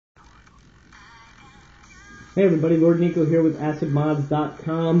Hey everybody, Lord Nico here with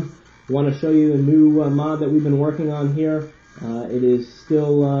AcidMods.com. Want to show you a new mod that we've been working on here. It is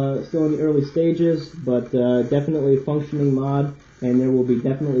still in the early stages, but definitely a functioning mod, and there will be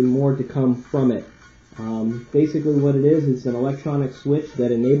definitely more to come from it. Basically what it is an electronic switch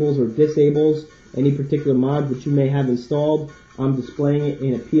that enables or disables any particular mod that you may have installed. I'm displaying it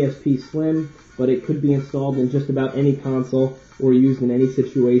in a PSP Slim, but it could be installed in just about any console or used in any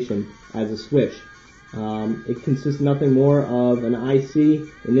situation as a switch. It consists of nothing more of an IC,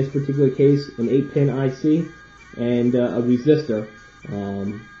 in this particular case an 8-pin IC, and a resistor.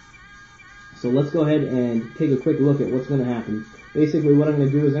 So let's go ahead and take a quick look at what's going to happen. Basically what I'm going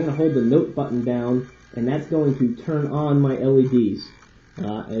to do is I'm going to hold the note button down, and that's going to turn on my LEDs.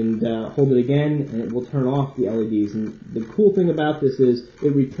 And hold it again, and it will turn off the LEDs. And the cool thing about this is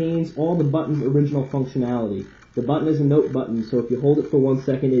it retains all the button's original functionality. The button is a note button, so if you hold it for 1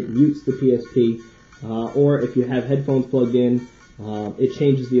 second, it mutes the PSP. Or if you have headphones plugged in, it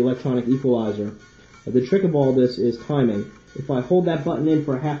changes the electronic equalizer. The trick of all this is timing. If I hold that button in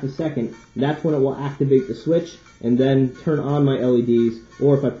for half a second, that's when it will activate the switch and then turn on my LEDs,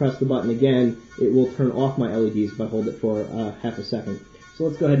 or if I press the button again, it will turn off my LEDs if I hold it for half a second. So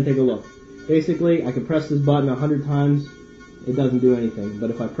let's go ahead and take a look. Basically, I can press this button 100 times, it doesn't do anything.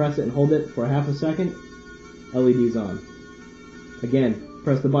 But if I press it and hold it for half a second, LED's on. Again,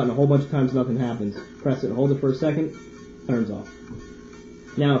 press the button a whole bunch of times, nothing happens. Press it and hold it for a second, turns off.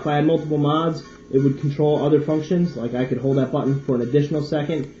 Now, if I had multiple mods, it would control other functions, like I could hold that button for an additional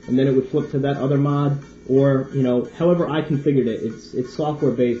second, and then it would flip to that other mod, or, you know, however I configured it. It's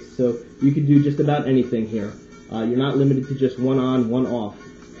software based, so you could do just about anything here. You're not limited to just one on, one off.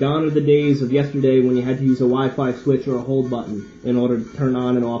 Gone are the days of yesterday when you had to use a Wi-Fi switch or a hold button in order to turn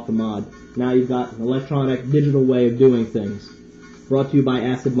on and off the mod. Now you've got an electronic, digital way of doing things. Brought to you by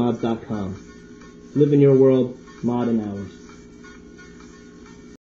AcidMods.com. Live in your world, mod in ours.